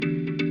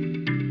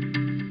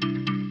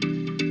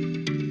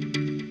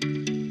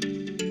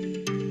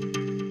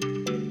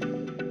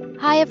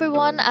Hi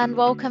everyone, and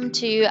welcome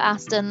to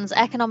Aston's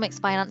Economics,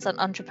 Finance and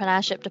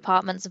Entrepreneurship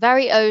Department's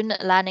very own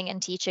Learning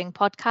and Teaching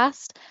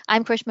podcast.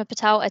 I'm Krishma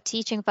Patel, a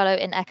teaching fellow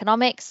in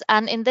economics,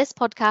 and in this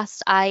podcast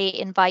I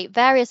invite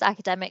various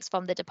academics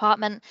from the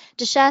department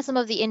to share some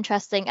of the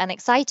interesting and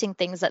exciting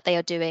things that they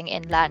are doing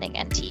in learning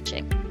and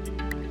teaching.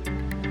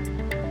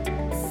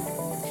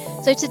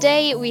 So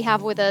today we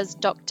have with us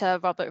Dr.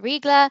 Robert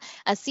Riegler,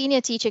 a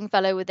senior teaching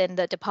fellow within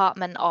the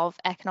Department of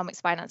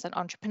Economics, Finance and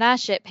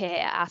Entrepreneurship here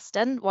at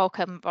Aston.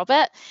 Welcome,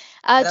 Robert.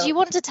 Do you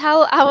want to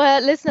tell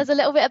our listeners a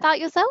little bit about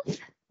yourself?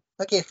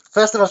 Okay,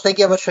 first of all, thank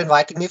you very much for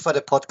inviting me for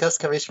the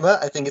podcast,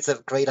 Karishma. I think it's a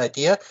great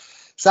idea.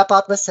 So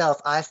about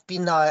myself, I've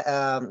been now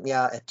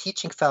a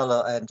teaching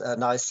fellow and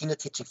now a senior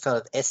teaching fellow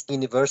at Aston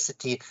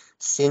University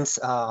since,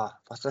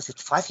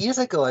 5 years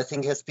ago? I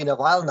think it has been a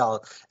while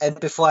now. And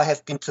before I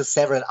have been to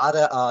several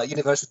other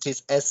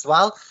universities as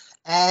well.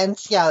 And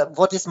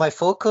what is my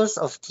focus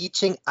of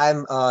teaching?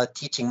 I'm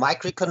teaching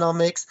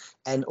microeconomics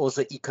and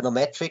also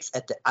econometrics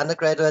at the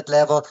undergraduate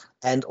level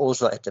and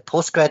also at the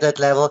postgraduate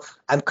level.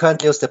 I'm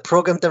currently also the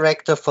program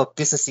director for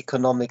business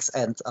economics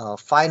and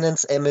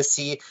finance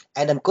MSc,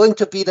 and I'm going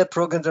to be the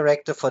program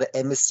director for the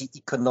MSc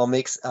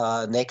economics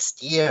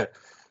next year.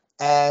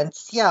 And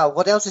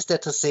what else is there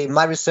to say?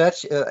 My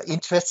research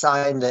interests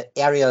are in the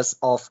areas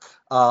of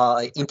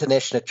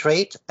international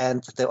trade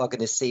and the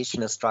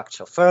organizational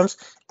structure of firms.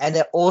 And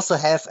I also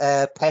have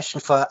a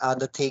passion for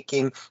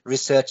undertaking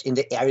research in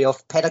the area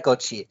of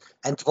pedagogy.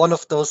 And one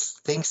of those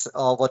things,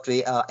 what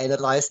we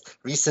analyzed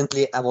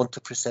recently, I want to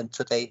present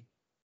today.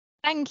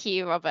 Thank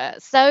you,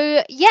 Robert.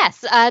 So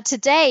yes,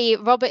 today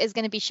Robert is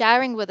going to be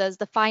sharing with us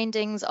the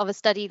findings of a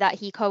study that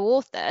he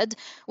co-authored,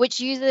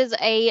 which uses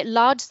a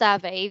large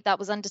survey that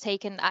was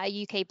undertaken at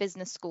a UK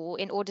business school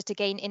in order to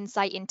gain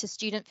insight into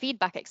student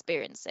feedback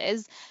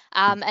experiences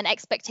and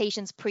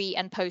expectations pre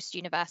and post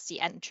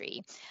university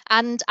entry.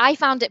 And I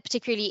found it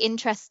particularly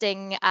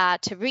interesting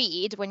to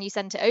read when you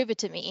sent it over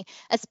to me,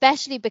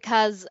 especially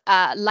because,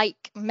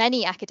 like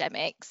many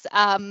academics,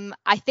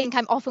 I think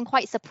I'm often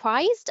quite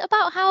surprised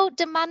about how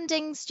demanding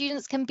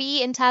students can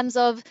be in terms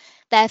of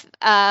their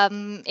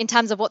in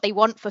terms of what they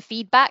want for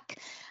feedback.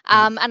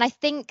 And I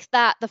think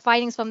that the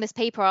findings from this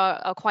paper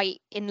are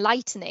quite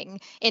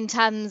enlightening in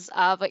terms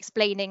of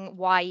explaining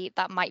why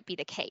that might be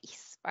the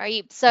case,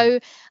 right? So,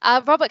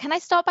 Robert, can I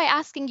start by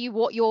asking you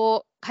what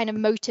your kind of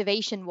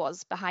motivation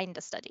was behind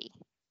the study?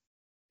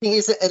 I think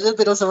it's a little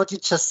bit also what you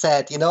just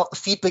said.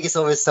 Feedback is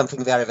always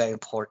something very, very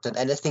important,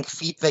 and I think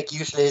feedback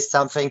usually is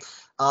something.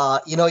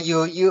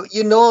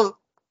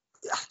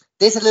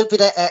 There's a little bit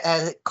of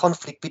a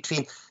conflict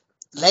between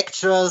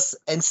lecturers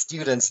and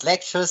students.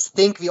 Lecturers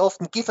think we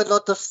often give a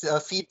lot of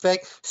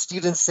feedback.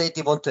 Students say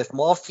they want to have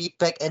more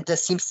feedback, and there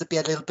seems to be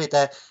a little bit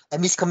a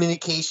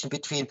miscommunication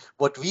between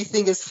what we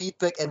think is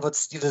feedback and what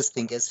students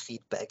think is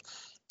feedback.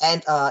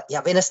 And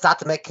when I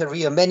started my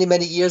career many,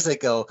 many years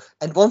ago,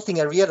 and one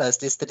thing I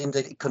realized is that in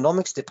the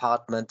economics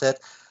department, that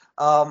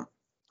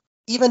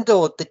even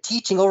though the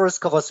teaching overall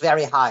score was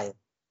very high,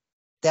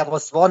 there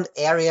was one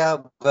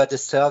area where the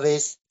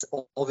surveys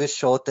always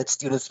showed that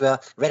students were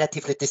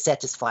relatively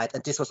dissatisfied,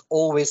 and this was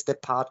always the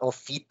part of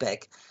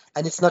feedback.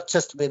 And it's not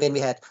just when we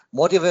had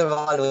module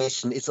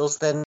evaluation, it's also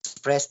then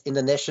expressed in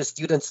the National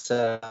Student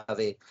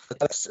Survey.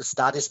 The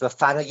studies were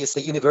final years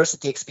the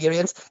university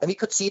experience, and we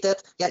could see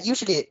that,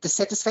 usually the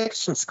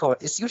satisfaction score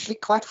is usually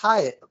quite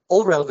high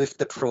overall with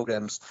the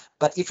programs.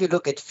 But if you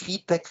look at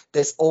feedback,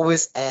 there's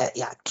always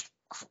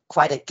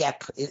quite a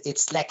gap.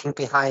 It's lacking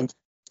behind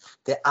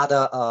the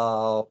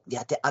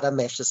other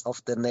measures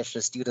of the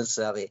National Student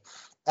Survey.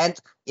 And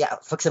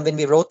for example, when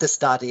we wrote the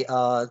study,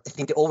 I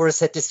think the overall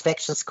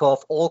satisfaction score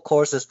of all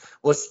courses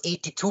was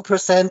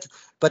 82%,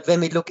 but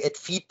when we look at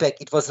feedback,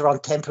 it was around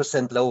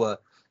 10% lower.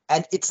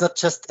 And it's not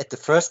just at the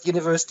first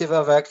university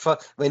where I worked for.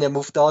 When I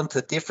moved on to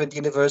a different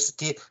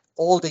university,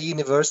 all the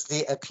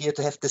university appear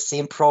to have the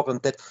same problem,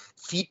 that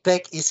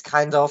feedback is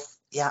kind of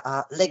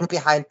lagging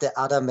behind the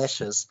other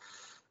measures.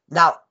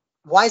 Now,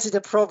 why is it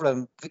a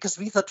problem? Because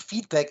we thought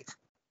feedback,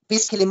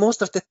 basically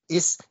most of it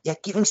is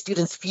giving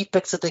students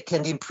feedback so they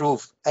can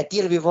improve.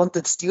 Ideally, we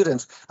wanted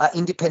students,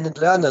 independent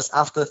learners,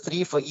 after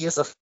 3-4 years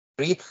of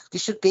degree, they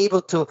should be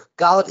able to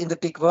go out in the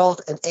big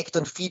world and act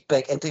on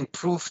feedback and to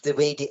improve the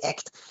way they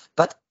act.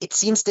 But it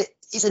seems that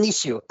is an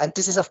issue. And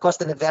this is, of course,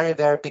 then a very,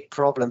 very big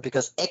problem,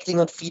 because acting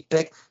on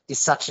feedback is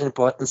such an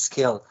important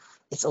skill.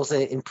 It's also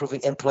improving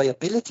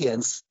employability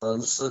and so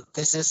on. So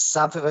this is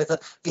something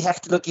that we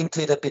have to look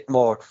into it a bit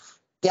more.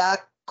 There are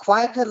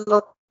quite a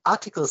lot of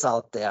articles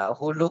out there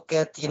who look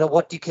at,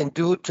 what you can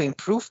do to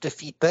improve the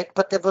feedback,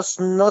 but there was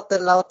not a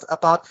lot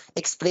about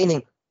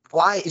explaining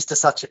why is there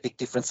such a big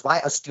difference?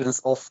 Why are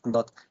students often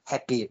not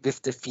happy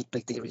with the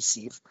feedback they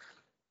receive?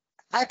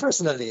 I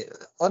personally,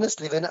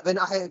 honestly, when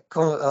I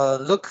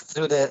look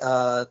through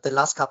the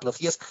last couple of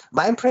years,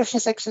 my impression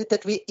is actually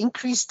that we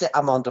increase the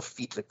amount of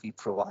feedback we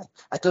provide.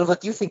 I don't know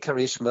what you think,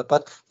 Karishma,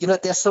 but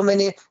there's so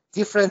many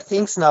different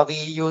things now we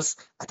use.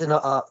 I don't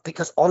know,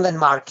 because online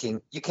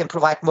marking, you can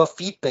provide more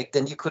feedback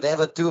than you could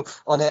ever do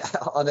on a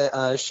on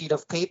a sheet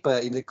of paper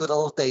in the good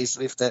old days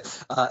with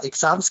the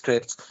exam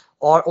scripts.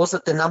 Or also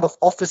the number of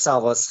office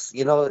hours.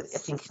 I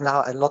think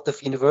now a lot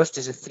of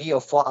universities have 3 or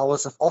 4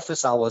 hours of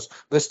office hours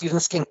where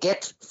students can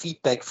get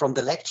feedback from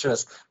the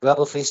lecturers,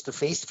 verbal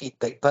face-to-face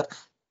feedback. But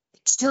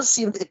it still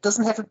seems it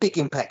doesn't have a big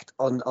impact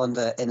on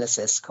the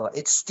NSS score.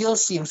 It still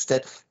seems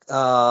that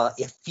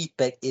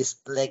feedback is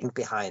lagging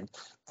behind.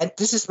 And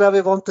this is where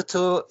we wanted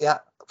to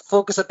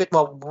focus a bit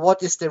more.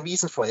 What is the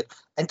reason for it?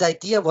 And the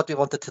idea what we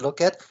wanted to look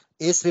at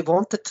is we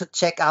wanted to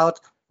check out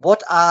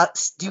what are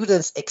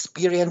students'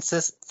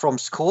 experiences from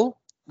school?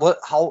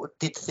 How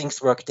did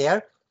things work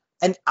there?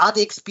 And are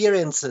the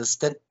experiences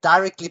then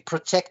directly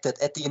projected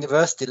at the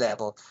university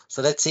level?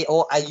 So let's say,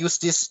 I use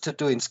this to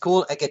do in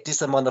school. I get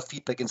this amount of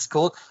feedback in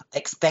school.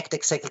 Expect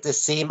exactly the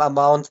same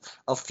amount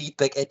of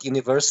feedback at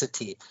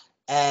university.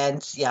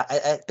 And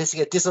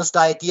basically, this was the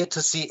idea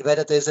to see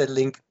whether there's a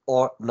link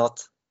or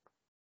not.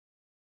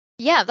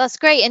 Yeah, that's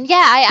great. And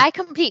I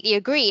completely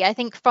agree. I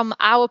think from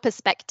our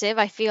perspective,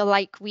 I feel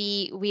like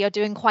we are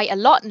doing quite a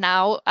lot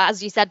now,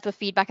 as you said, for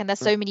feedback. And there's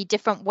so many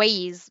different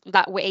ways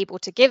that we're able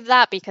to give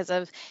that because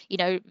of,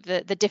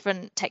 the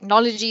different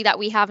technology that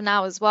we have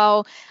now as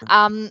well.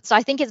 So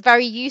I think it's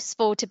very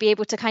useful to be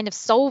able to kind of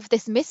solve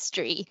this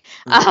mystery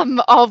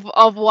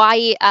of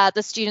why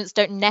the students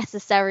don't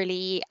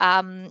necessarily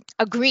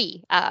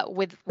agree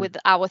with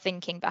our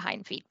thinking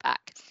behind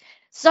feedback.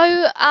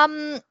 So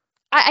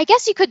I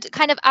guess you could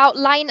kind of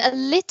outline a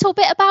little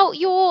bit about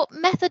your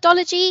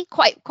methodology,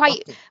 quite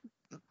Okay.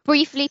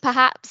 briefly,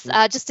 perhaps,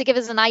 just to give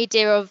us an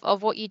idea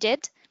of what you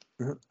did.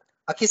 Mhm.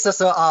 Okay,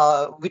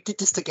 we did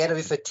this together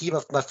with a team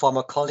of my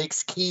former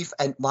colleagues, Keith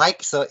and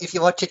Mike. So if you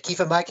watch it, Keith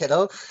and Mike,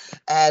 hello.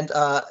 And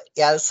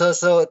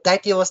so the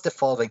idea was the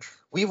following.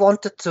 We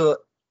wanted to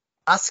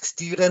ask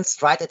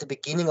students right at the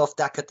beginning of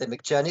the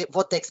academic journey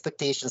what the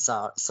expectations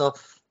are. So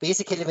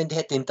basically, when they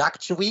had the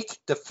induction week,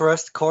 the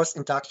first course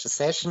induction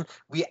session,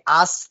 we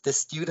asked the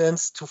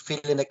students to fill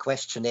in a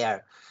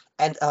questionnaire.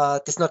 And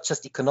this is not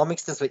just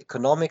economics students, but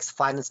economics,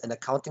 finance, and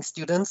accounting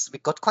students. We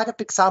got quite a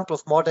big sample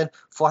of more than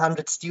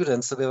 400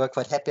 students, so we were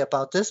quite happy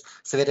about this.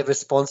 So we had a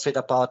response rate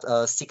about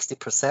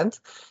 60%.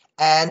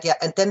 And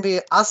then we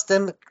asked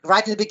them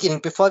right in the beginning,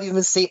 before we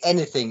even say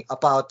anything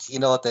about,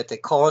 the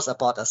course,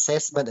 about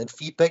assessment and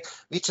feedback,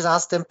 we just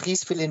asked them,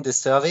 please fill in the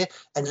survey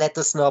and let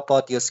us know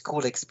about your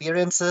school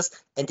experiences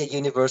and the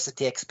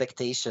university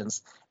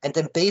expectations. And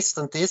then based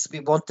on this,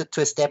 we wanted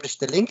to establish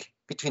the link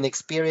between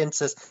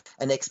experiences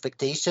and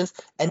expectations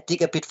and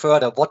dig a bit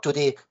further. What do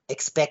they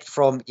expect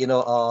from,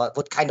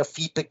 what kind of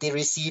feedback they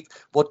receive?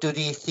 What do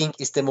they think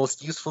is the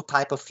most useful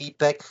type of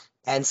feedback?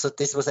 And so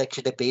this was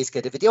actually the base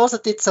case. We also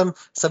did some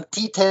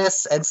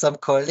t-tests and some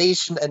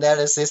correlation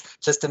analysis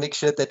just to make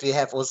sure that we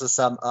have also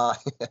some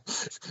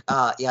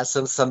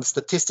some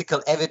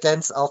statistical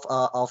evidence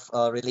of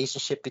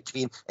relationship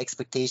between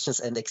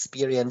expectations and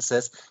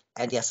experiences.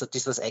 And so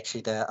this was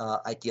actually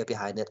the idea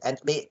behind it. And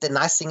the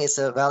nice thing is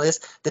is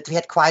that we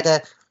had quite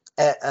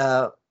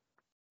a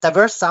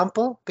diverse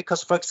sample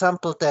because, for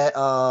example,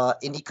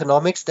 in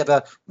economics, there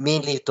were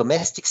mainly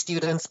domestic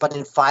students, but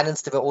in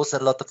finance, there were also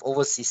a lot of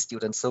overseas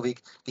students. So we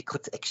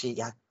could actually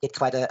get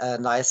quite a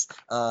nice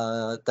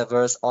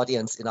diverse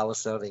audience in our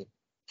survey.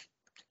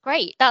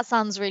 Great, that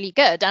sounds really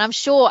good. And I'm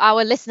sure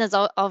our listeners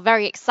are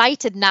very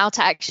excited now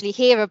to actually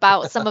hear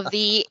about some of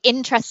the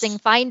interesting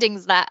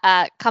findings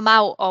that come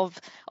out of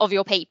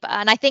your paper.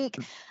 And I think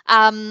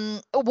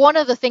one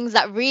of the things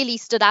that really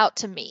stood out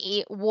to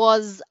me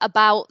was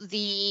about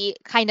the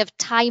kind of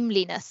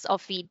timeliness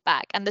of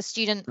feedback and the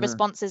student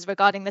responses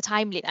regarding the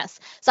timeliness.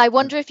 So I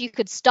wonder if you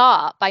could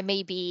start by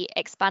maybe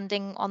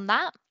expanding on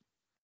that.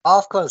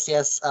 Of course,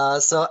 yes.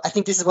 So I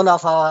think this is one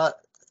of our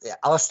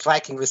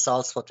striking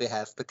results what we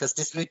have, because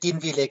we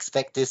didn't really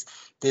expect this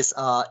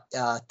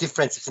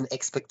difference between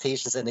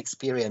expectations and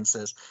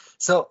experiences.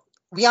 So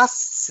we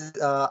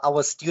asked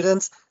our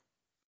students,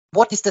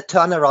 what is the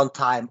turnaround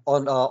time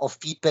on of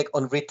feedback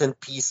on written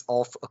piece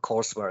of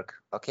coursework?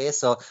 Okay,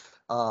 so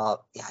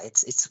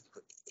it's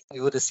we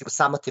would assume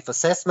summative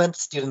assessment.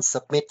 Students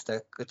submit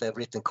the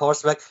written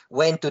coursework.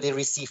 When do they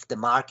receive the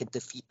mark and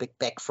the feedback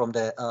back from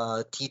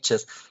the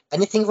teachers?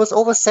 Anything was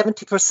over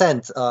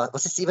 70%.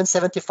 Was it even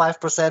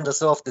 75% or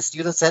so of the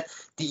students said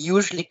they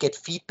usually get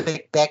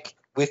feedback back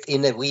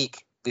within a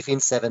week, within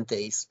 7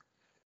 days.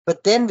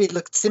 But then we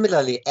looked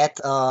similarly at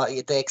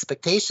the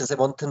expectations. I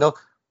want to know,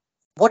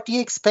 what do you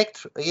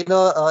expect, is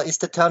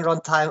the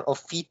turnaround time of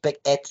feedback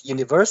at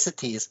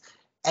universities?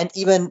 And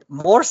even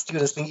more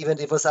students, even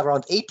it was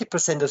around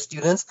 80% of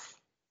students,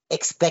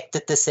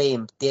 expected the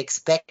same. They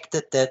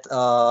expected that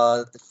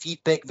the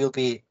feedback will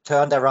be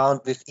turned around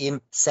within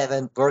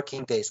 7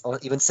 working days, or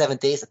even 7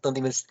 days. I don't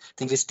even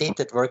think we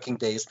stated working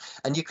days.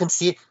 And you can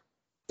see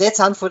that's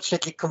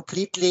unfortunately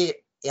completely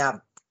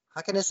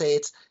how can I say,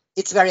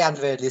 it's very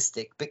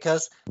unrealistic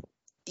because,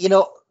 you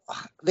know,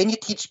 when you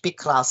teach big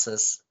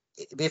classes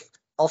with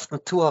often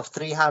 200 or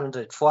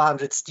 300,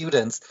 400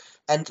 students,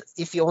 and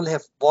if you only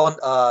have one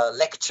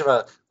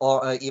lecturer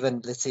or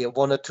even, let's say,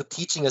 one or two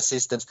teaching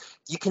assistants,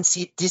 you can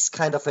see this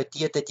kind of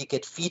idea that you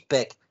get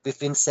feedback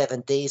within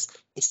 7 days.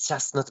 It's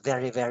just not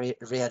very, very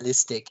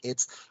realistic.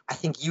 I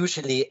think,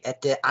 usually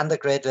at the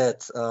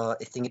undergraduate, I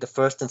think in the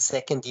first and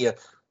second year,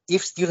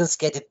 if students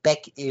get it back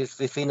if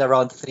within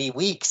around 3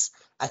 weeks,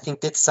 I think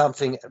that's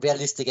something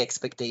realistic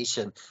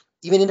expectation.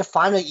 Even in the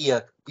final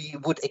year, we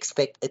would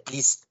expect at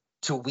least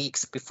 2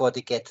 weeks before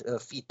they get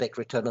feedback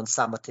return on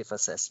summative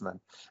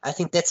assessment. I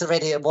think that's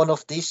already one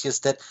of the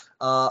issues that,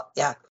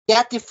 yeah, there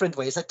are different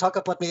ways. I talk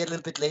about maybe a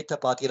little bit later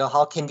about,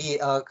 how can we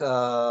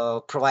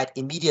provide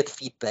immediate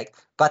feedback,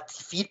 but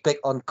feedback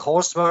on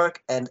coursework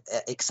and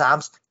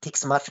exams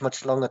takes much,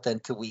 much longer than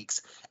 2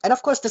 weeks. And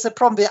of course, there's a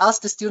problem. We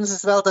ask the students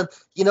as well, then,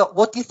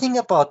 what do you think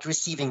about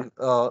receiving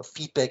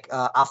feedback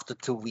after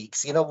 2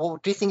 weeks? Do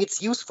you think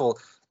it's useful?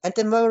 And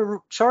the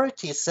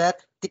majority said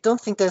they don't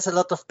think there's a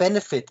lot of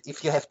benefit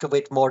if you have to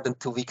wait more than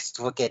 2 weeks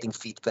for getting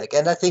feedback.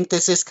 And I think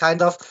this is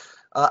kind of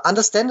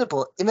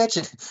understandable.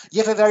 Imagine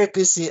you have a very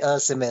busy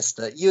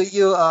semester.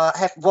 You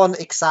have one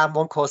exam,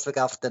 one coursework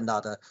after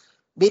another.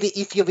 Maybe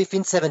if you're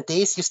within 7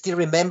 days, you still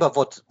remember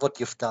what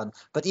you've done.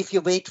 But if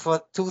you wait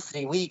for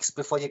 2-3 weeks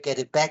before you get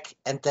it back,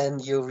 and then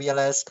you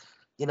realize,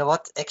 you know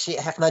what, actually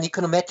I have now an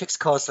econometrics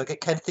coursework. I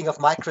can't think of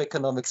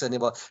microeconomics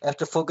anymore. I have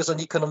to focus on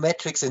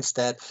econometrics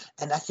instead.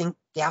 And I think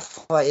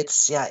therefore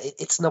it's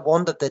no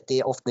wonder that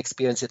they often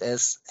experience it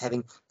as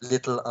having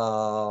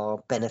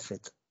little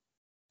benefit.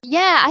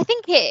 Yeah, I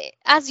think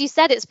as you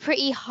said, it's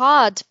pretty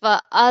hard for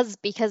us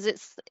because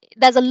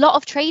there's a lot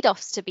of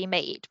trade-offs to be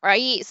made,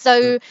 right?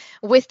 So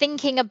we're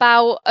thinking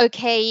about,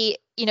 okay,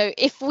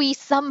 if we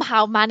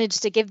somehow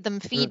manage to give them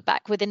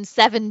feedback within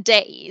 7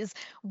 days,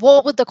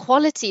 what would the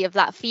quality of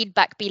that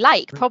feedback be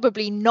like?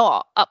 Probably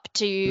not up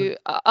to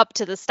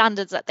the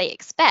standards that they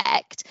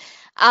expect.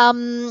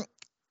 And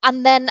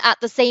then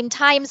at the same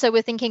time, so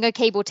we're thinking,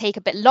 okay, we'll take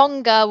a bit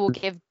longer, we'll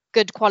give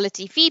good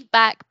quality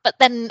feedback, but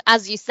then,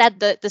 as you said,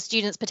 the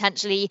students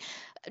potentially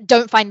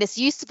don't find this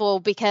useful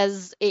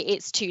because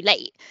it's too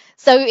late.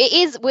 So it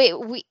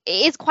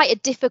is quite a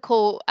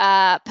difficult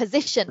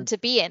position to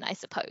be in, I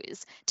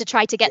suppose, to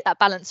try to get that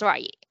balance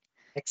right.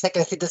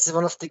 Exactly. I think this is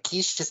one of the key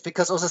issues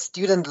because also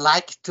students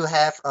like to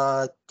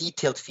have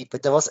detailed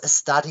feedback. There was a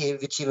study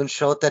which even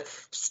showed that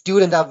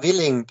students are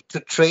willing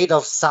to trade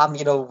off some,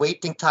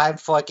 waiting time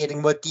for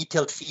getting more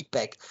detailed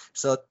feedback.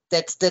 So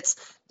that's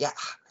yeah.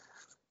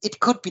 It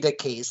could be the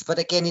case, but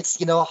again,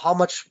 it's how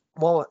much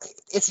more.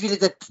 It's really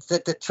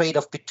the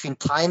trade-off between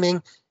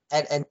timing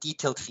and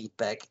detailed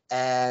feedback.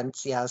 And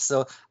yeah,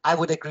 so I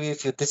would agree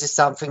with you. This is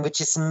something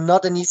which is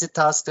not an easy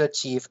task to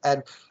achieve.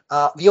 And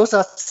we also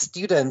asked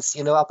students,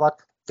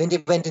 about when they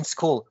went in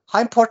school,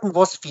 how important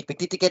was feedback?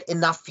 Did they get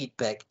enough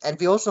feedback? And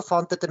we also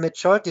found that the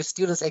majority of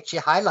students actually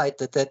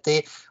highlighted that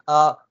they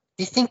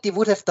think they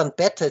would have done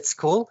better at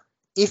school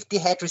if they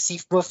had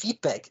received more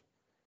feedback.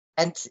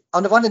 And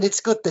on the one hand,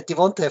 it's good that they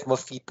want to have more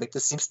feedback.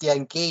 That seems they are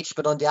engaged.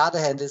 But on the other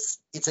hand,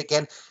 it's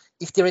again,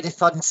 if they already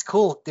thought in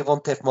school they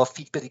want to have more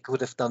feedback, they could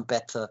have done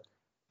better.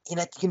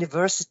 At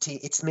university,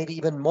 it's maybe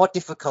even more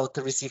difficult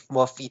to receive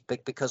more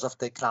feedback because of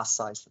the class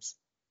sizes.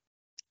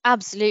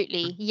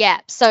 Absolutely. Yeah.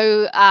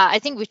 So I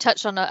think we've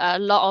touched on a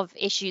lot of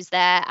issues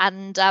there,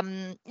 and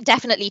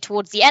definitely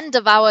towards the end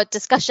of our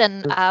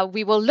discussion,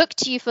 we will look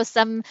to you for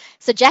some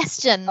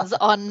suggestions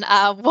on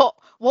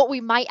what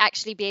we might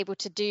actually be able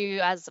to do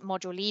as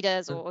module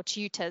leaders or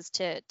tutors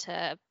to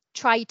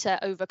try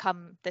to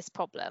overcome this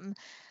problem.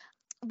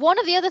 One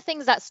of the other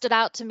things that stood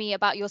out to me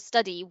about your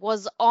study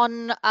was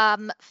on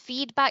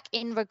feedback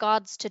in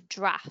regards to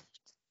draft.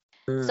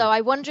 So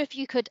I wonder if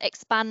you could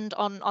expand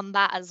on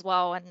that as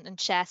well and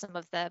share some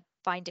of the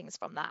findings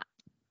from that.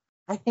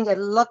 I think a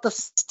lot of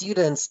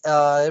students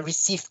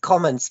received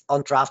comments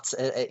on drafts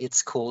at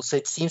school. So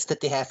it seems that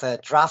they have a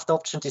draft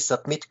option. They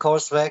submit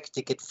coursework,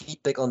 they get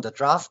feedback on the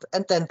draft,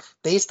 and then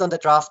based on the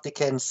draft, they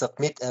can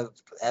submit a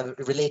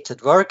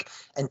related work,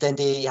 and then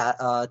they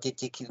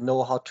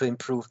know how to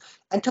improve.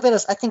 And to be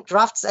honest, I think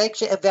drafts are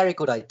actually a very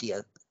good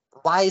idea.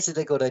 Why is it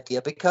a good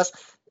idea? Because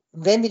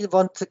when we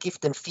want to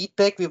give them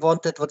feedback, we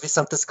wanted what we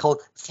sometimes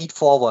call feed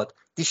forward.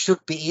 They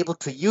should be able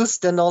to use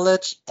the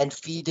knowledge and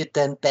feed it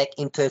then back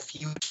into a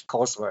future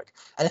coursework.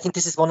 And I think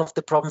this is one of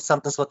the problems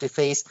sometimes what we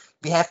face.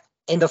 We have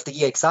end of the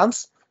year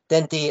exams,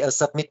 then they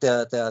submit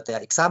the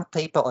exam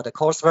paper or the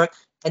coursework.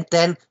 And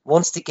then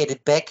once they get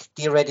it back,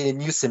 they're ready in a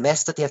new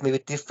semester. They have maybe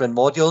different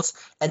modules.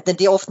 And then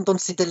they often don't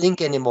see the link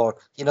anymore,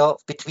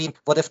 between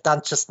what I've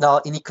done just now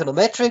in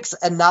econometrics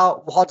and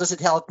now how does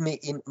it help me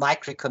in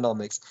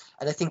microeconomics.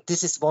 And I think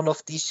this is one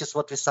of the issues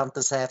what we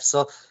sometimes have.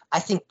 So I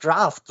think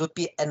draft would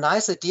be a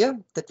nice idea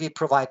that we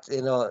provide,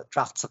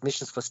 draft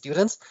submissions for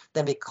students.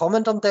 Then we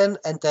comment on them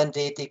and then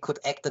they could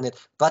act on it.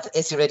 But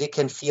as you already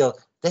can feel,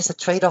 there's a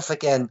trade-off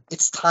again.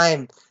 It's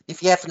time.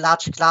 If you have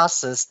large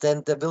classes,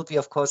 then there will be,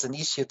 of course, an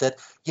issue that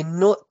do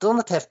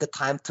not have the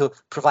time to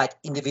provide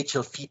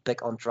individual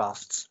feedback on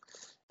drafts.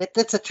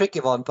 That's a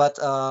tricky one, but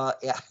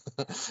yeah,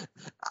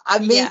 I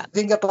may Yeah.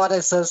 think about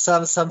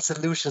some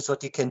solutions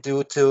what you can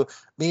do to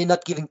maybe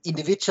not giving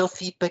individual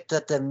feedback,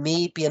 that there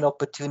may be an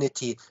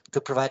opportunity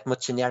to provide more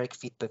generic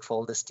feedback for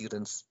all the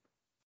students.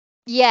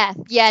 Yeah,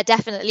 yeah,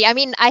 definitely. I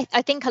mean, I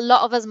think a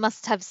lot of us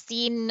must have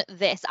seen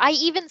this. I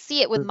even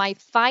see it with Mm, my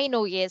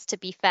final years, to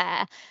be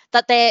fair,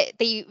 that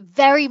they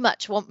very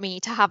much want me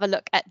to have a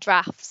look at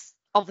drafts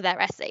of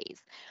their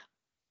essays.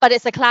 But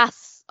it's a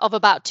class of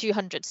about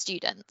 200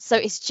 students, so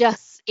it's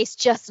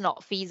just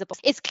not feasible.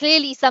 It's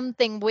clearly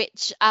something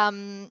which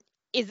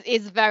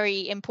is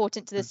very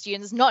important to the mm,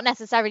 students, not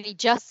necessarily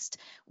just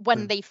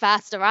when mm. they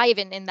first arrive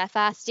in their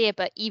first year,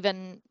 but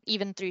even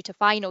through to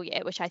final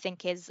year, which I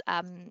think is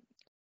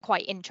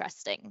quite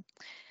interesting.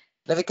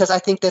 No, because I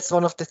think that's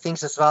one of the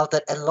things as well,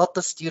 that a lot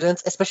of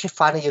students, especially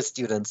final year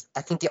students,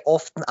 I think they're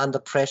often under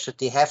pressure.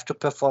 They have to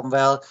perform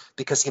well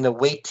because,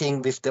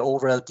 waiting with the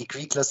overall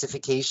degree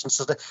classification.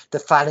 So the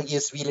final year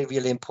is really,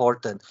 really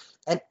important.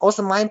 And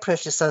also my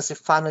impression is as a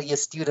final year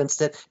students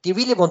that they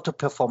really want to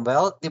perform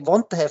well. They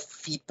want to have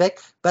feedback,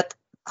 but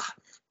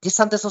they're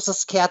sometimes also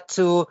scared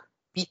to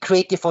be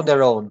creative on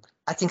their own.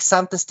 I think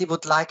sometimes they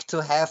would like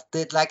to have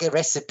like a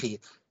recipe.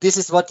 This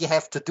is what you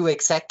have to do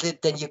exactly,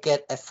 then you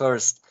get a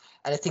first.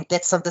 And I think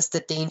that's sometimes the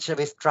danger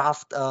with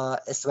draft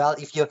as well.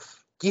 If you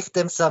give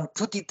them some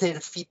too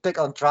detailed feedback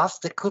on drafts,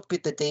 there could be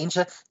the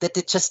danger that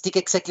they just stick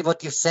exactly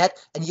what you said,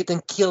 and you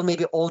then kill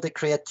maybe all the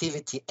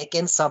creativity.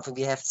 Again, something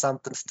we have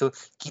sometimes to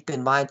keep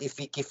in mind if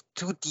we give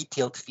too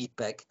detailed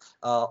feedback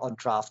on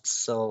drafts.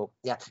 So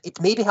yeah,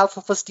 it may be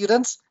helpful for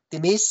students. They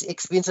may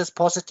experience as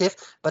positive,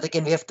 but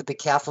again, we have to be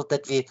careful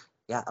that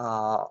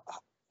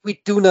we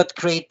do not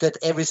create that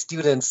every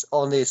student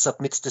only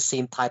submits the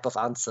same type of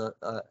answer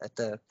at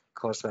the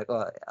coursework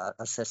or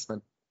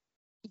assessment.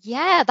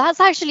 Yeah,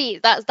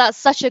 that's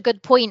such a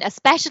good point,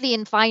 especially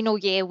in final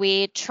year.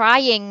 We're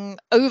trying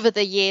over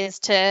the years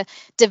to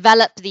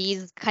develop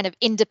these kind of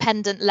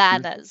independent Mm.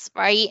 learners,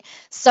 right?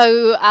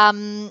 So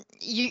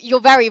you're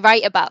very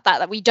right about that,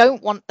 that we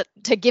don't want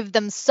to give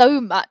them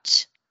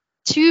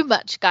too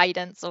much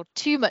guidance or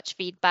too much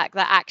feedback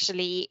that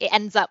actually it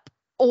ends up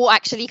all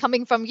actually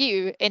coming from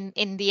you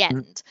in the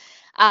Mm.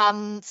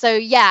 end. So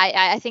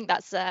yeah, I think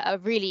that's a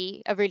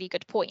really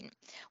good point.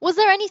 Was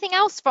there anything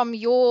else from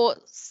your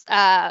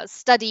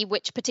study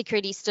which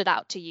particularly stood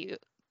out to you?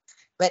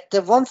 But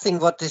the one thing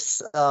what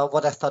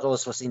I thought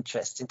also was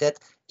interesting, that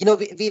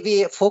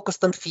we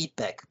focused on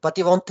feedback, but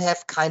you want to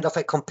have kind of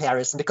a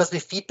comparison, because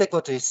with feedback,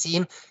 what we've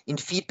seen in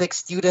feedback,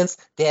 students,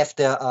 they have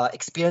their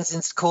experience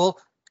in school,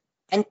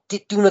 and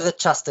they do not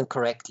adjust them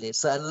correctly.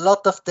 So a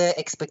lot of the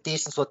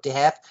expectations what they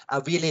have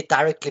are really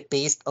directly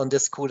based on the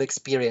school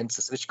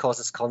experiences, which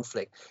causes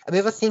conflict. And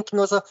we were thinking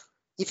also,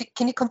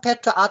 can you compare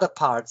to other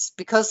parts?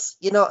 Because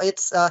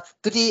it's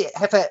do they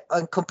have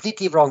a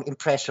completely wrong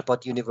impression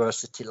about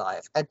university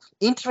life? And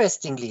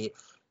interestingly,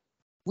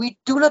 we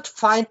do not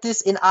find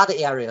this in other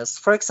areas.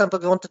 For example,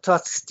 we want to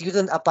talk to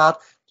students about,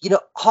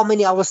 how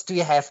many hours do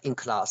you have in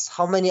class?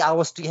 How many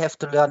hours do you have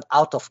to learn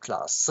out of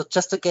class? So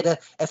just to get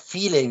a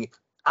feeling,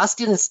 are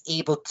students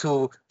able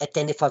to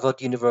identify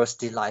what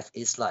university life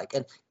is like?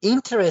 And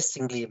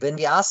interestingly, when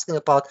we ask them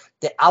about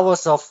the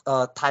hours of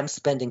time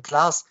spent in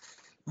class,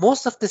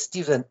 most of the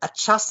students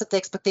adjusted the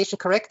expectation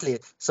correctly.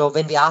 So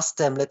when we asked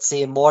them, let's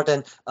say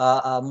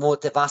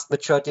the vast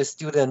majority of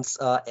students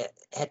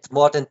had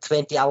more than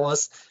 20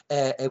 hours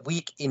a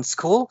week in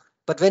school.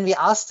 But when we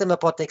asked them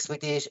about the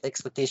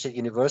expectation at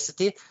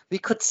university, we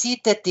could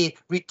see that they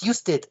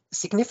reduced it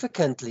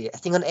significantly. I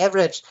think on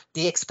average,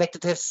 they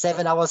expected to have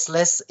 7 hours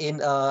less in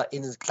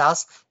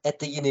class at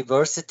the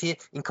university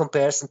in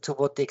comparison to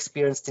what they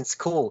experienced in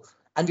school.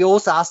 And we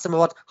also asked them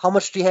about how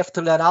much do you have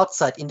to learn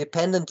outside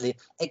independently.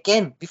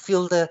 Again, we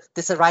feel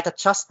there's a right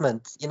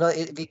adjustment.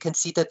 We can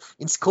see that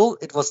in school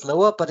it was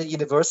lower, but at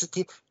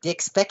university they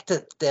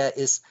expected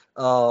there's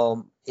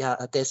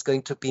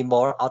going to be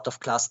more out of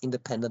class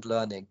independent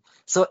learning.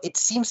 So it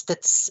seems that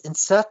in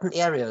certain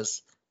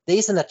areas there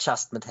is an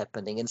adjustment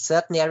happening. In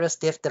certain areas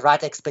they have the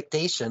right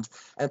expectations.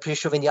 I'm pretty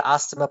sure when you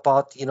ask them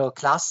about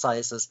class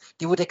sizes,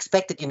 they would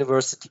expect that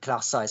university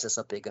class sizes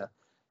are bigger.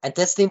 And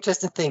that's the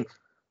interesting thing.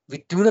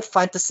 We do not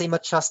find the same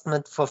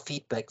adjustment for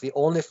feedback. We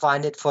only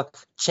find it for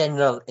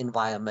general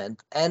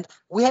environment. And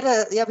we had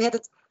a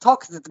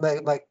talk with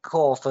my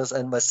co-authors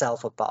and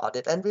myself about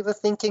it. And we were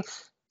thinking,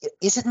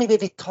 is it maybe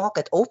we talk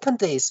at open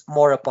days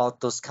more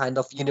about those kind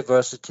of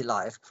university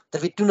life,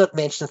 that we do not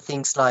mention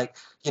things like,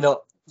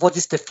 what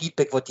is the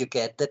feedback what you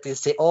get, that we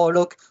say, oh,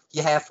 look,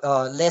 you have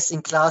less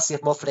in class, you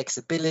have more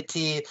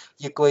flexibility,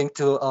 you're going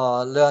to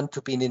learn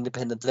to be an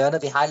independent learner.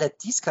 We highlight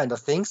these kind of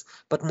things,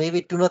 but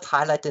maybe do not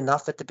highlight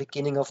enough at the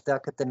beginning of the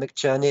academic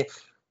journey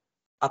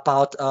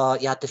about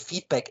the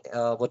feedback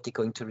what they're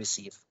going to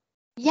receive.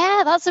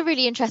 Yeah, that's a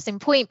really interesting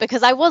point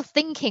because I was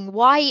thinking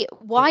why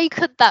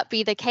could that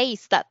be the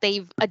case that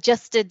they've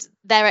adjusted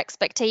their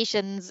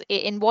expectations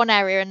in one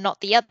area and not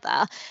the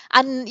other?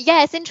 And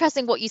yeah, it's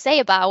interesting what you say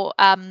about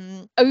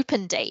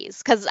open days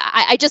because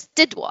I just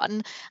did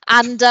one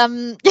and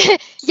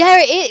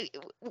yeah,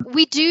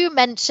 we do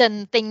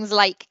mention things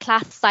like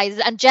class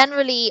sizes and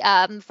generally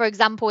for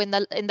example in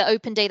the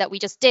open day that we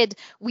just did,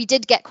 we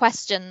did get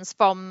questions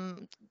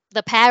from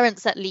the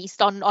parents at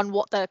least on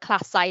what the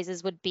class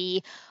sizes would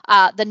be,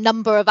 the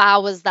number of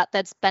hours that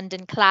they'd spend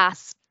in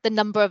class, the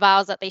number of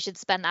hours that they should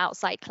spend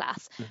outside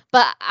class.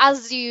 But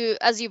as you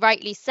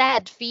rightly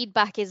said,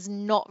 feedback is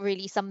not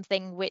really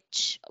something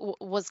which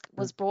was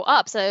brought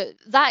up. So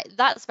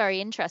that's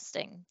very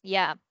interesting.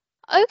 Yeah.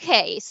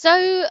 Okay,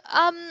 so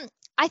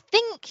I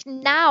think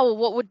now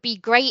what would be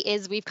great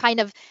is we've kind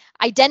of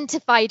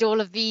identified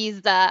all of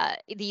these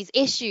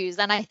issues,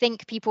 and I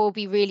think people will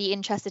be really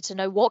interested to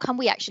know what can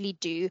we actually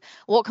do,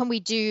 what can we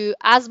do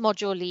as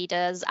module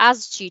leaders,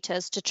 as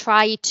tutors to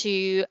try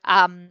to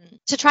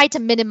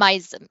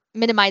minimize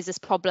this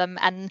problem.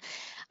 And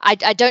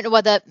I don't know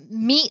whether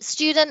meet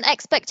student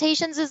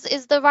expectations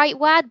is the right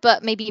word,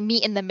 but maybe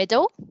meet in the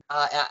middle.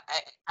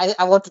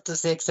 I wanted to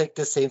say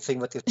exactly the same thing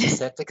what you just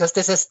said, because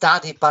there's a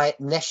study by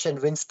Nash and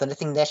Winston. I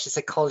think Nash is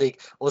a colleague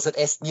also at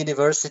Aston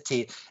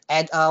University,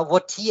 and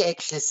what he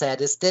actually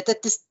said is that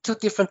there's two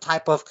different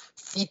type of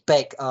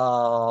feedback,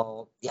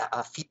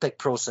 feedback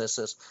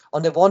processes.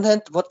 On the one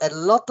hand, what a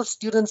lot of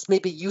students may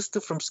be used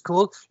to from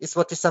school is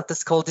what we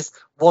sometimes call this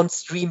one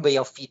stream way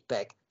of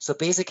feedback. So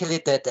basically,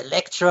 the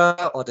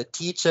lecturer or the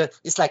teacher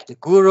is like the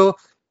guru.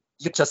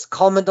 You just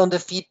comment on the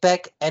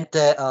feedback, and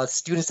the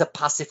student is a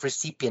passive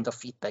recipient of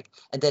feedback,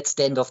 and that's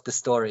the end of the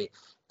story.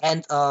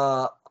 And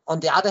on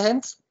the other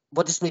hand,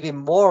 what is maybe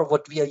more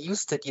what we are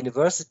used to at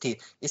university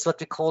is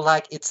what we call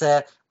like it's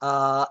a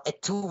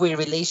two-way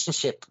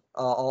relationship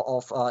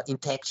of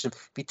interaction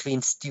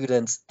between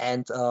students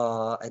and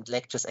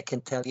lecturers. I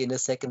can tell you in a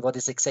second what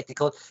is exactly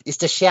called. It's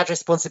the shared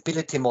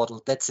responsibility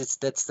model. That's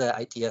the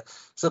idea.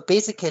 So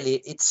basically,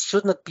 it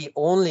should not be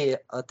only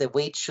the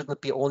weight should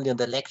not be only on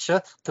the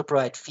lecturer to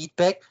provide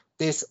feedback.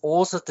 There's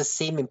also the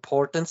same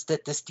importance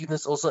that the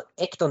students also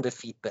act on the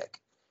feedback.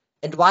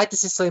 And why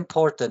this is so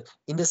important?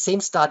 In the same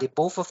study,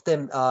 both of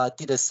them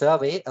did a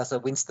survey, also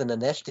Winston and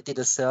Nash, they did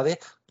a survey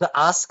to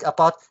ask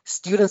about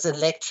students and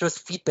lecturers'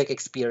 feedback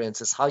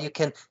experiences, how you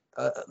can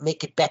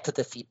make it better,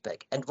 the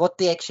feedback. And what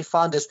they actually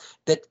found is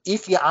that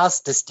if you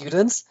ask the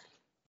students,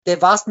 the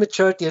vast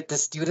majority of the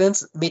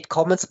students made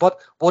comments about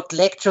what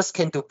lecturers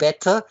can do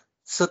better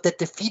so that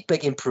the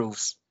feedback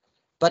improves.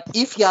 But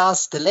if you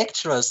ask the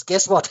lecturers,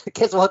 guess what?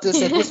 Guess what they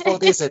said? Whose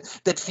fault is it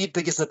that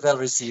feedback is not well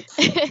received?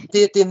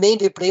 They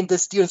mainly blame the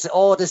students.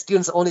 Oh, the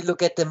students only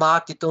look at the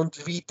mark, they don't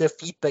read the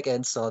feedback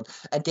and so on.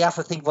 And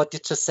therefore, I think what you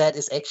just said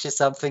is actually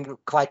something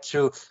quite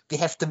true. We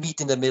have to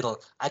meet in the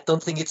middle. I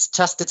don't think it's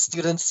just that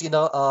students,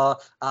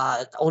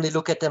 only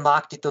look at the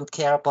mark, they don't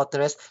care about the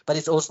rest. But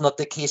it's also not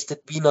the case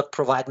that we're not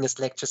providing as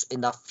lecturers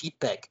enough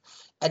feedback.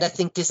 And I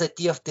think this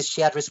idea of the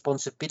shared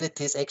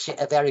responsibility is actually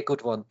a very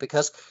good one,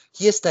 because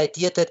here's the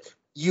idea that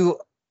you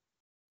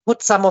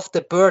put some of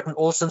the burden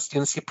also on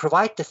students. You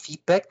provide the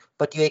feedback,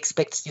 but you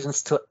expect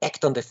students to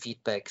act on the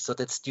feedback so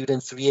that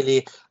students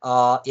really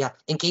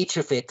engage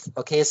with it.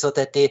 Okay, so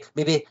that they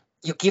maybe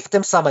you give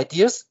them some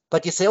ideas,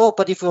 but you say, oh,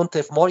 but if you want to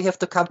have more, you have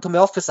to come to my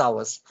office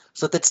hours,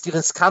 so that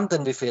students come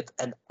then with it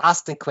and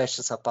ask them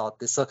questions about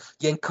this. So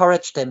you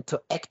encourage them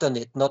to act on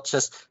it, not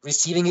just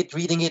receiving it,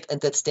 reading it, and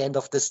that's the end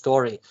of the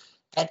story.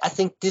 And I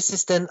think this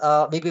is then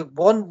maybe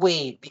one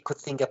way we could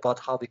think about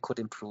how we could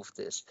improve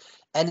this.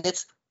 And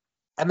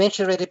I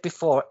mentioned already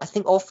before, I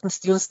think often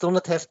students do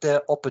not have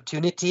the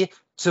opportunity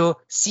to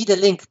see the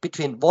link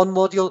between one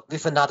module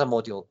with another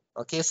module.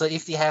 Okay, so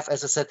if you have,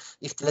 as I said,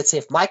 if let's say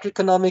if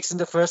microeconomics in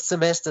the first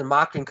semester and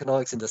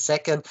macroeconomics in the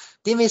second,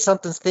 they may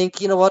sometimes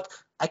think, you know what,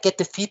 I get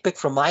the feedback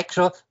from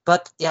micro,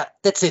 but yeah,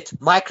 that's it.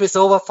 Micro is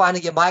over,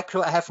 finally a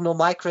micro, I have no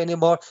micro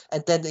anymore,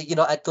 and then,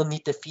 I don't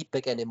need the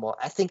feedback anymore.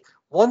 I think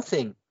one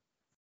thing,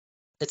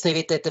 that's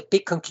maybe the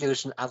big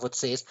conclusion I would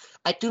say is,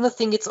 I do not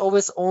think it's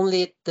always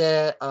only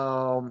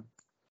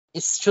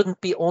it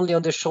shouldn't be only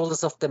on the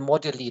shoulders of the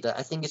module leader.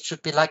 I think it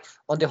should be like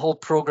on the whole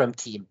program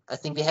team. I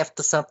think we have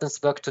to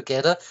sometimes work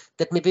together,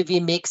 that maybe we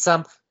make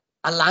some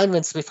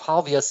alignments with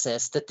how we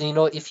assess that.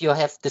 If you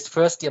have this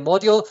first year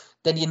module,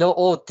 then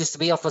this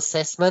way of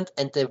assessment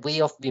and the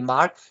way of we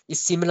mark is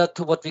similar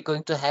to what we're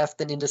going to have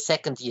then in the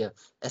second year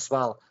as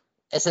well.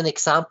 As an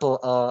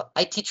example,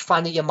 I teach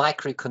final year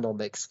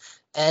microeconomics.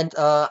 And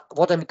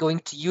what I'm going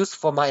to use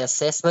for my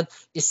assessment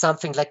is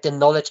something like the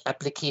knowledge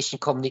application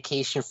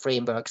communication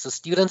framework. So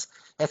students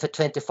have a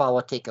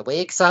 24-hour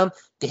takeaway exam.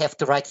 They have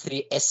to write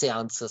 3 essay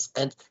answers,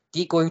 and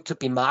they're going to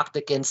be marked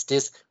against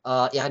this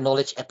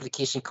knowledge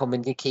application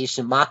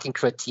communication marking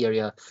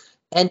criteria.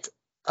 And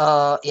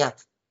my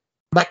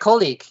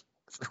colleague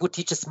who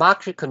teaches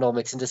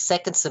macroeconomics in the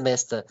second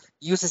semester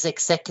uses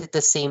exactly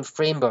the same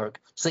framework.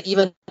 So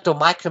even though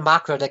micro and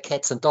macro are the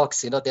cats and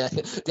dogs,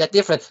 they're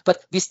different,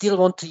 but we still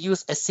want to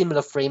use a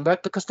similar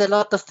framework because there are a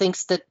lot of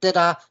things that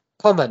are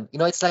common.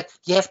 It's like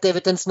you have the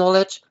evidence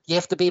knowledge, you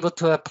have to be able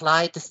to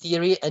apply the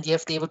theory, and you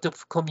have to be able to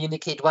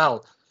communicate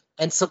well.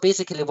 And so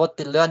basically what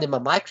they learn in my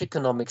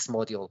microeconomics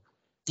module,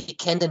 they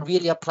can then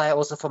really apply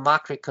also for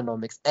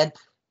macroeconomics. And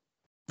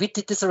we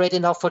did this already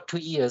now for 2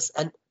 years,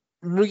 and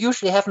we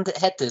usually haven't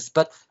had this,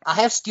 but I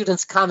have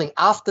students coming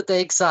after the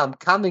exam,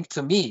 coming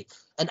to me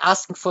and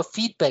asking for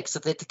feedback so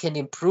that they can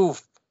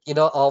improve,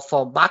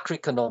 for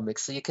macroeconomics.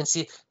 So you can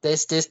see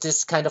there's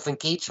this kind of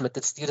engagement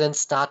that students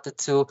started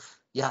to,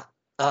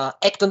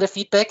 act on the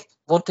feedback,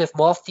 want to have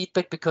more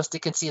feedback because they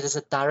can see there's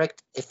a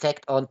direct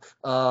effect on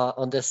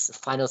this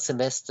final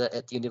semester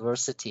at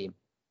university.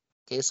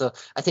 Okay, so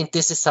I think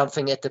this is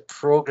something at the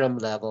program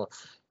level.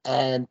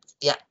 And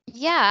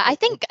Yeah, I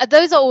think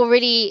those are all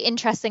really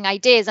interesting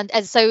ideas.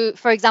 And so,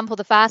 for example,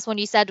 the first one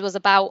you said was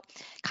about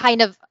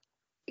kind of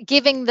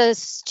giving the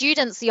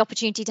students the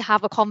opportunity to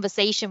have a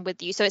conversation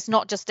with you. So it's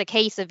not just a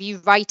case of you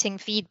writing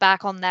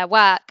feedback on their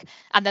work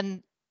and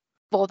then,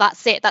 well,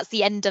 that's it. That's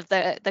the end of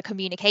the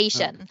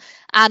communication.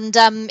 And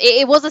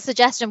it was a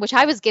suggestion which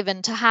I was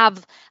given to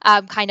have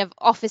kind of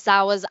office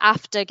hours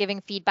after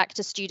giving feedback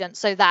to students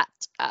so that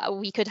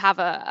we could have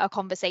a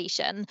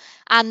conversation.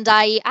 And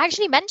I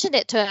actually mentioned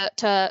it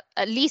to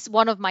at least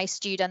one of my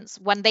students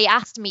when they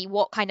asked me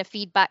what kind of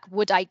feedback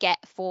would I get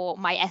for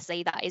my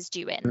essay that is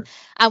due in.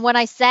 And when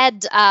I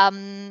said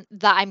that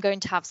I'm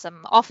going to have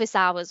some office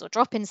hours or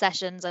drop-in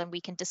sessions and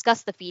we can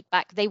discuss the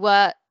feedback, they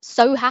were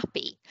so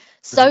happy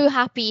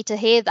to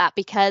hear that,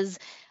 because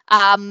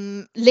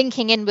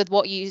linking in with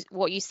what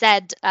you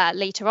said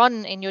later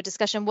on in your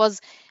discussion was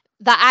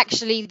that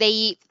actually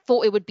they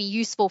thought it would be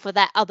useful for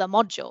their other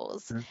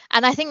modules.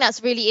 And I think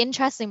that's really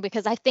interesting,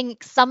 because I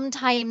think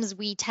sometimes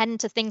we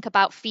tend to think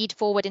about feed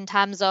forward in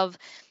terms of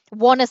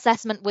one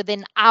assessment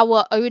within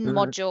our own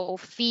module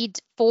feed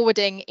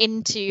forwarding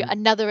into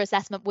another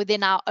assessment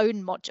within our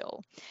own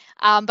module.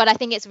 But I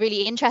think it's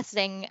really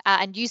interesting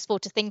and useful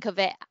to think of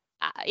it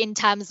in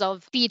terms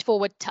of feed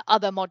forward to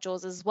other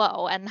modules as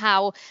well, and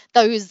how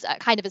those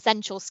kind of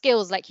essential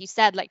skills, like you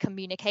said, like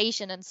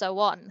communication and so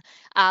on,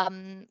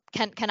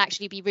 can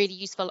actually be really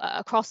useful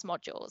across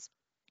modules.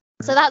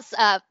 So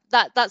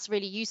that's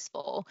really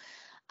useful.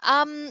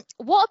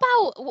 What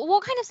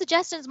kind of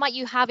suggestions might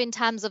you have in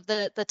terms of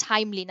the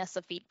timeliness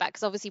of feedback?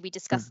 Because obviously we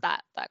discussed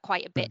that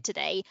quite a bit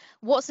today.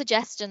 What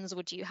suggestions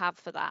would you have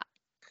for that?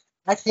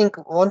 I think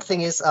one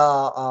thing is,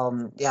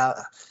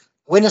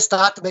 when I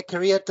started my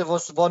career, there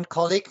was one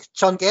colleague,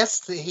 John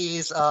Guest.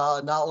 He's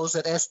now also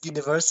at Est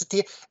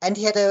University, and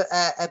he had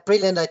a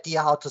brilliant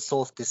idea how to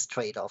solve this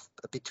trade-off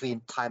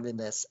between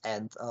timeliness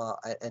and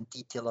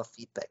detail of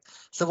feedback.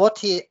 So what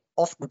he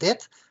often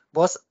did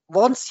was,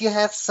 once students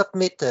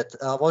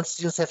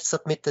have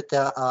submitted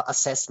their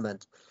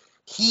assessment,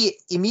 he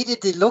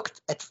immediately looked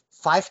at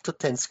 5 to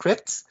 10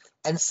 scripts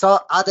and saw,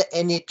 are there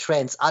any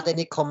trends, are there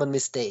any common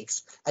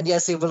mistakes? And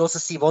yes, you will also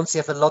see, once you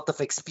have a lot of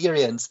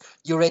experience,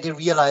 you already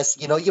realize,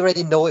 you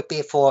already know it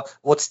before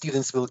what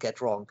students will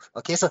get wrong.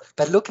 Okay, so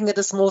by looking at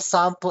a small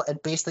sample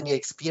and based on your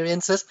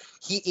experiences,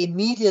 he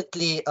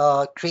immediately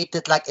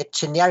created like a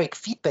generic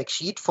feedback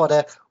sheet for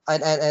the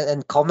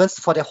and comments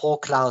for the whole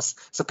class.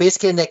 So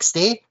basically the next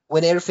day,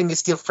 when everything is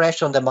still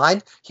fresh on the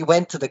mind, he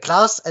went to the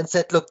class and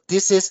said, look,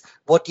 this is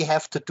what you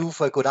have to do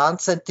for a good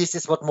answer, and this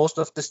is what most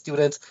of the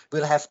students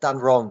will have done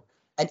wrong.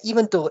 And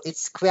even though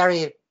it's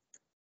very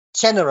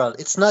general,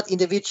 it's not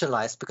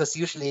individualized, because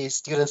usually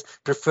students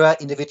prefer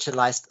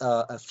individualized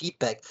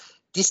feedback.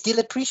 They still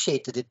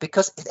appreciated it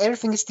because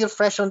everything is still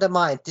fresh on their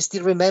mind. They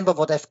still remember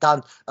what I've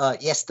done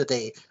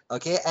yesterday.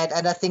 Okay,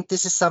 and I think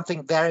this is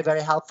something very,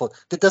 very helpful.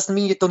 That doesn't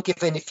mean you don't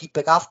give any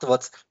feedback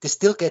afterwards. They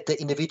still get the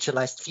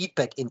individualized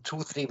feedback in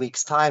 2-3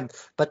 weeks time,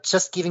 but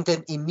just giving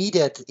them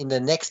immediate, in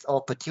the next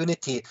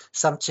opportunity,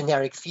 some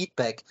generic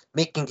feedback,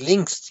 making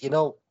links,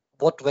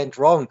 what went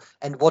wrong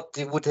and what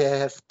they would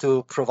have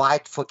to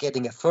provide for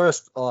getting a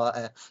first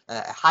or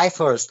a high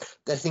first.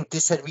 I think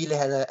this had really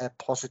had a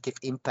positive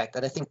impact.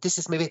 And I think this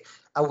is maybe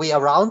a way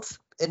around.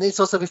 And it's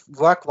also with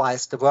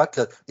work-wise, the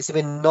workload is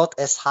even not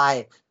as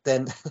high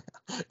than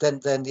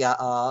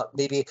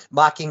maybe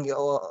marking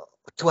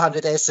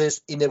 200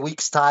 essays in a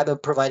week's time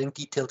and providing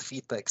detailed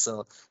feedback.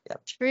 So yeah.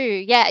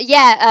 True.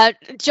 Yeah.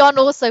 John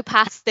also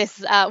passed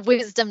this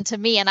wisdom to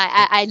me, and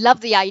I love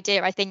the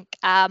idea. I think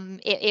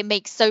it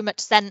makes so much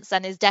sense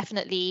and is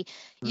definitely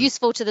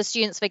useful to the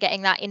students for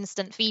getting that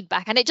instant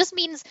feedback. And it just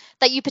means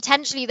that you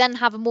potentially then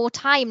have more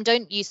time,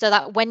 don't you? So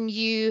that when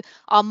you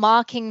are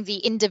marking the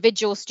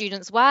individual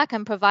students' work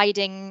and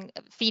providing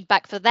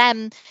feedback for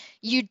them,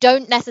 you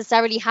don't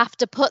necessarily have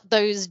to put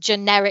those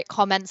generic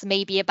comments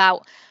maybe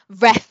about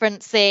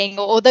referencing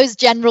or those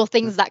general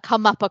things that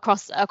come up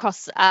across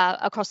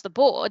the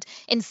board.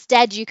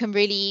 Instead, you can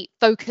really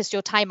focus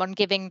your time on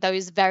giving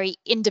those very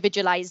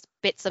individualized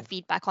bits of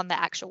feedback on their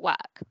actual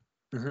work.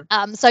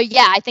 So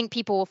yeah, I think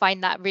people will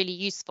find that really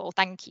useful.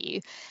 Thank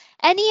you.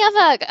 Any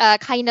other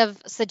kind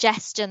of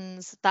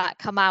suggestions that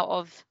come out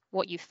of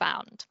what you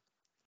found?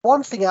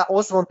 One thing I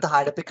also want to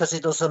highlight, because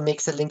it also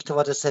makes a link to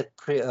what I said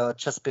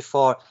just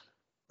before,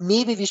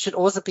 maybe we should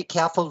also be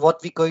careful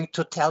what we're going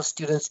to tell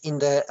students in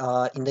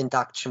the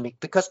induction week,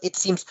 because it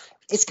seems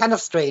it's kind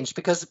of strange,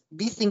 because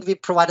we think we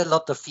provide a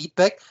lot of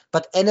feedback,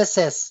 but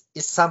NSS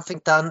is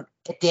something done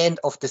at the end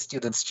of the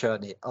student's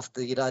journey, of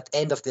the at the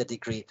end of their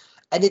degree,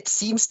 and it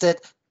seems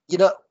that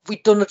we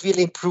do not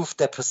really improve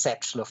their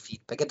perception of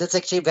feedback, and that's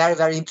actually very,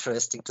 very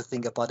interesting to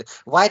think about it.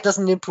 Why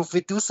doesn't it improve? We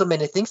do so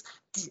many things.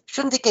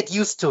 Shouldn't they get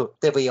used to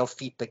the way of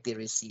feedback they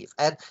receive?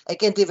 And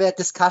again, there were a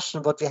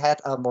discussion what we had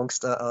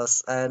amongst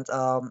us, and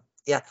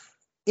yeah,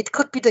 it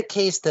could be the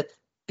case that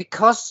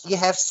because you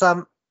have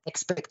some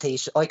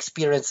expectation or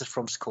experiences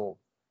from school,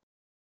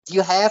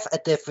 you have a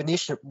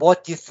definition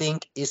what you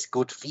think is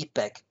good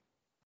feedback.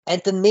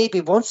 And then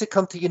maybe once you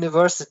come to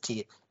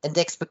university and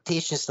the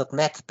expectation is not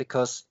met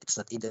because it's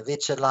not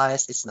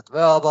individualized, it's not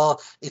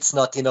verbal, it's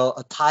not,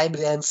 a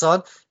timely and so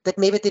on, that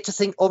maybe they just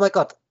think, oh my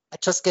God, I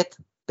just get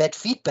bad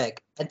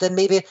feedback. And then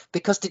maybe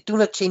because they do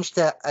not change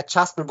the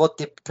adjustment, what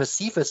they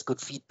perceive as good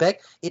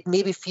feedback, it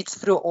maybe feeds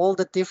through all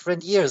the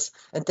different years.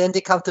 And then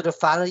they come to the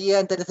final year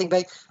and then they think,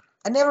 like,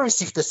 I never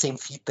received the same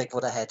feedback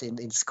what I had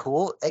in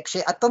school.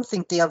 Actually, I don't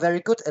think they are very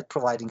good at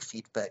providing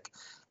feedback.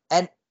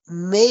 And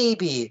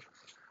maybe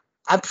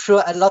I'm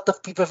sure a lot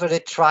of people have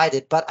already tried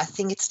it, but I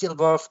think it's still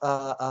worth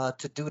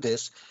to do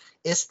this.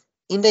 Is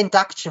in the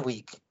induction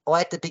week or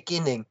at the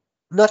beginning,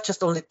 not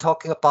just only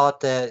talking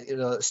about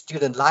the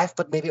student life,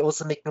 but maybe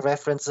also making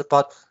reference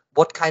about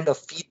what kind of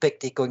feedback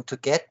they're going to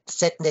get,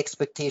 setting the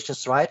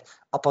expectations right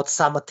about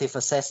summative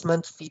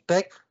assessment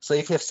feedback. So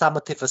if you have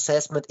summative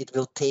assessment, it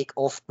will take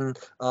often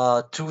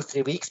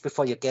 2-3 weeks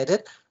before you get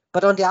it.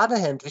 But on the other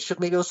hand, we should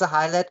maybe also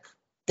highlight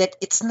that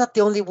it's not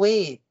the only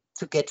way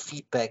to get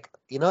feedback.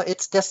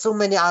 There's so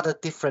many other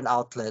different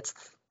outlets.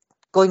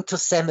 Going to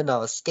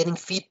seminars, getting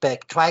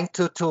feedback, trying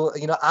to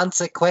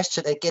answer a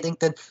question and getting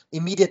then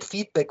immediate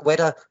feedback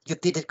whether you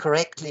did it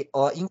correctly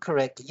or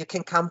incorrectly. You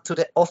can come to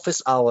the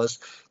office hours.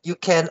 You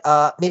can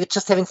maybe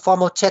just having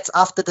formal chats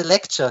after the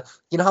lecture.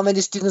 You know how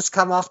many students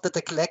come after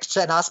the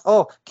lecture and ask,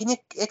 oh, can you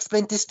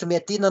explain this to me?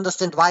 I didn't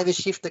understand why we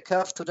shift the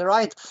curve to the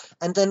right.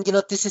 And then,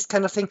 this is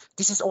kind of thing,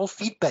 this is all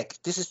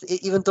feedback. This is,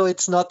 even though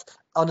it's not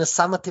on a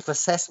summative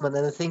assessment,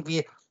 and I think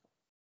we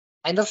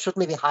kind of should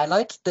maybe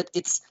highlight that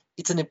it's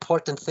an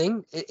important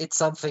thing. It's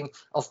something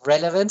of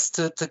relevance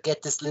to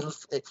get this little,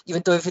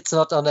 even though if it's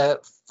not on a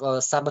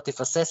summative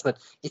assessment,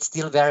 it's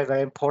still very,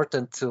 very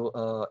important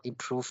to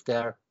improve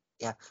the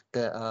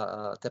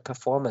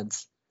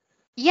performance.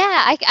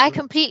 Yeah, I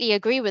completely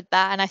agree with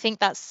that. And I think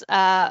that's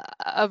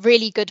a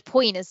really good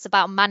point. It's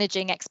about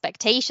managing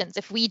expectations.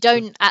 If we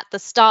don't at the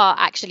start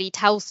actually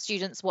tell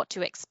students what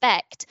to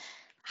expect,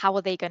 how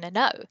are they going to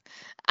know?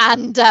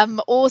 And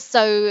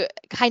also,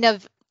 kind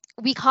of,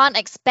 we can't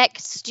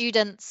expect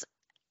students,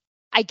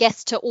 I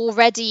guess, to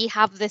already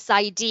have this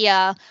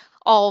idea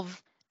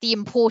of the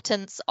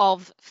importance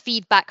of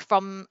feedback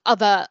from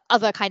other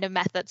kind of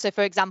methods. So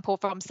for example,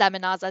 from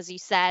seminars, as you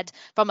said,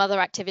 from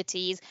other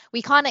activities,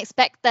 we can't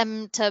expect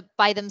them to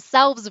by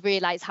themselves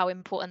realize how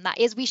important that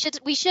is. We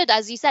should,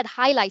 as you said,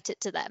 highlight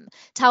it to them,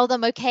 tell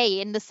them,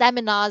 okay, in the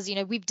seminars,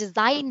 we've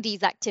designed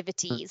these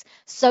activities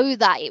so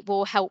that it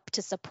will help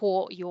to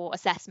support your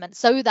assessment,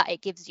 so that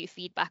it gives you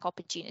feedback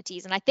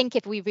opportunities. And I think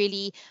if we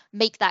really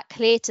make that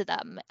clear to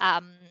them,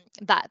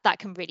 that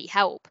can really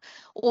help.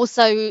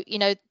 Also,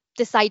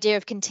 this idea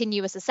of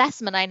continuous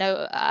assessment, I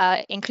know,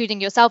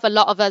 including yourself, a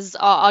lot of us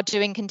are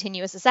doing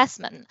continuous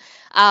assessment,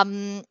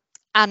 and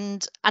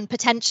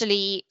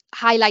potentially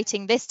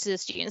highlighting this to the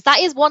students. That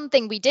is one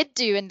thing we did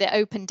do in the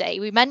open day.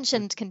 We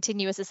mentioned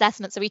continuous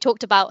assessment. So we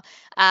talked about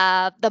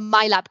the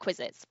MyLab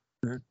quizzes,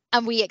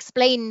 and we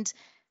explained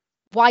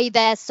why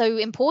they're so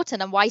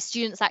important and why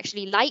students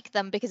actually like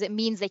them, because it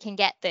means they can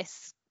get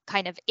this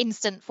kind of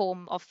instant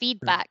form of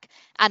feedback.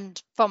 And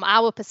from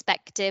our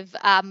perspective,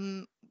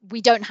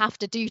 we don't have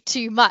to do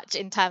too much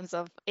in terms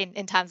of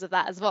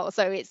that as well.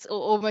 So it's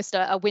almost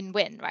a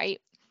win-win, right?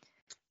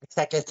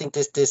 Exactly. I think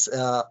this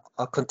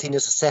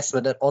continuous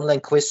assessment and online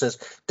quizzes,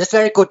 that's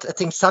very good. I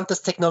think sometimes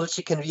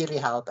technology can really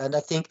help. And I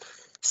think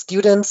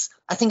students,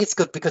 I think it's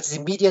good because it's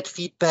immediate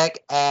feedback,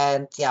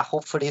 and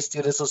hopefully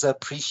students also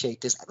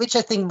appreciate this, which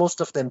I think most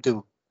of them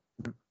do.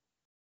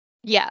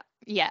 Yeah.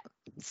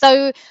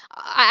 So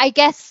I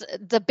guess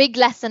the big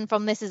lesson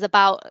from this is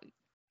about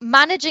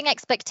managing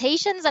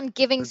expectations and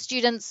giving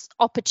students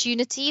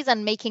opportunities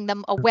and making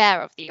them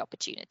aware of the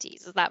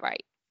opportunities. Is that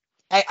right?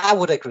 I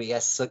would agree,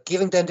 yes. So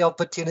giving them the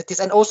opportunities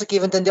and also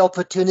giving them the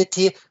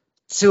opportunity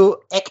to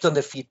act on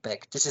the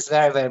feedback. This is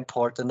very, very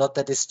important. Not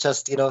that it's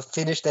just,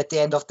 finished at the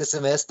end of the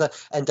semester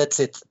and that's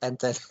it. And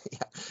then,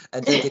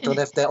 and then they don't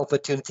have the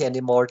opportunity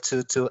anymore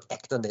to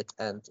act on it.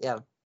 And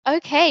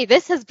Okay,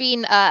 this has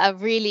been a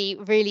really,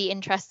 really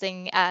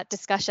interesting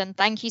discussion.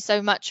 Thank you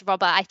so much,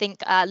 Robert. I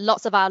think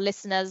lots of our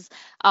listeners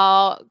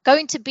are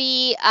going to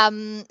be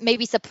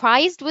maybe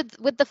surprised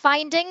with the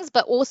findings,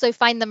 but also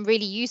find them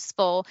really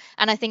useful.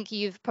 And I think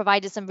you've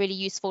provided some really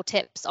useful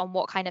tips on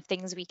what kind of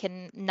things we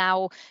can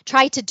now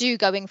try to do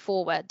going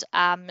forward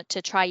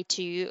to try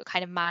to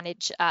kind of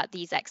manage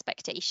these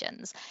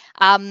expectations.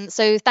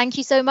 So thank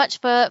you so much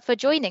for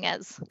joining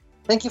us.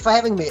 Thank you for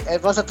having me.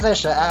 It was a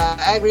pleasure.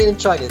 I really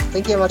enjoyed it.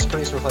 Thank you very much,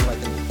 Charisma, for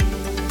inviting me.